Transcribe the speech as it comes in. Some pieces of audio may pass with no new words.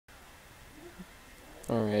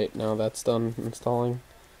Alright, now that's done installing.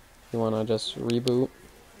 You want to just reboot,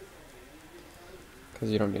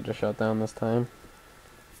 because you don't need to shut down this time.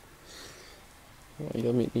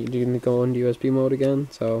 You'll need to go into USB mode again,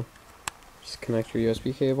 so just connect your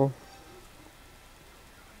USB cable.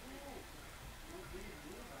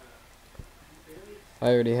 I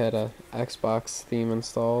already had a Xbox theme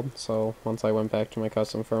installed, so once I went back to my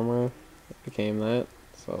custom firmware, it became that.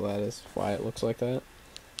 So that is why it looks like that.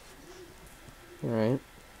 Alright.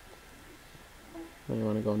 Then you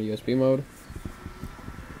want to go into USB mode.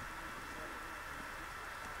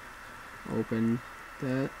 Open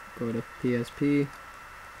that, go to PSP,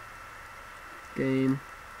 game,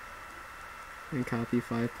 and copy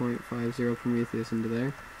 5.50 Prometheus into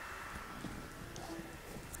there.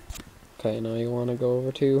 Okay, now you want to go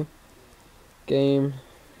over to game,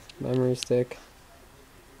 memory stick,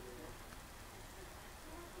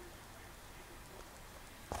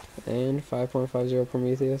 and 5.50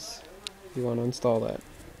 Prometheus. You want to install that.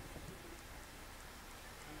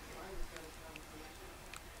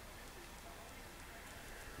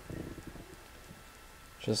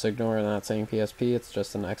 Just ignore not saying PSP, it's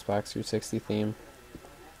just an Xbox 360 theme.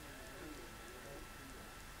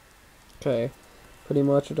 Okay, pretty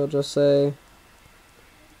much it'll just say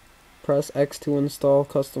press X to install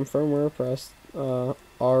custom firmware, press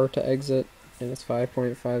R to exit, and it's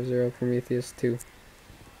 5.50 Prometheus 2.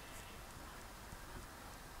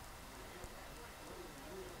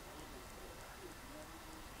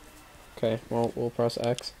 Okay, well, we'll press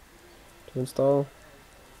X to install.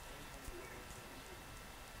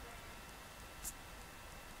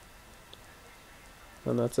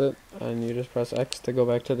 And that's it. And you just press X to go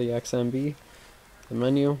back to the XMB, the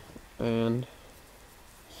menu, and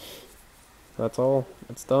that's all.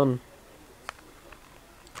 It's done.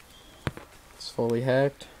 It's fully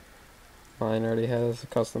hacked. Mine already has a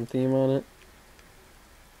custom theme on it.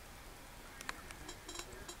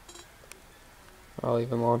 I'll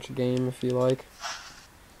even launch a game if you like.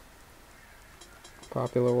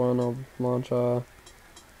 Popular one, I'll launch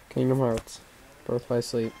Kingdom Hearts, Birth by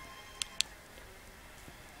Sleep.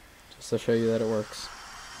 Just to show you that it works.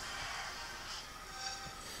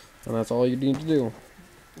 And that's all you need to do.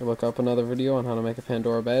 You look up another video on how to make a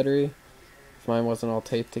Pandora battery. If mine wasn't all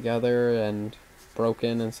taped together and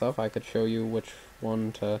broken and stuff, I could show you which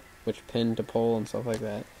pin to pull and stuff like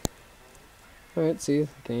that. Alright, see, the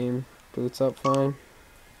game boots up fine.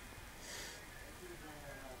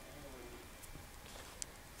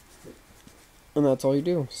 And that's all you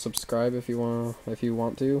do. Subscribe if you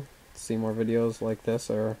want to see more videos like this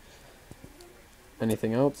or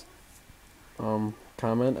anything else.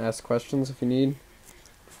 Comment, ask questions if you need.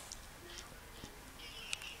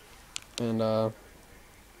 And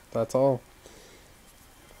that's all.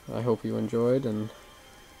 I hope you enjoyed, and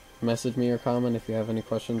message me or comment if you have any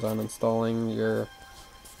questions on installing your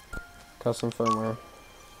custom firmware.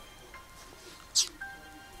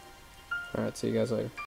 Alright, see you guys later.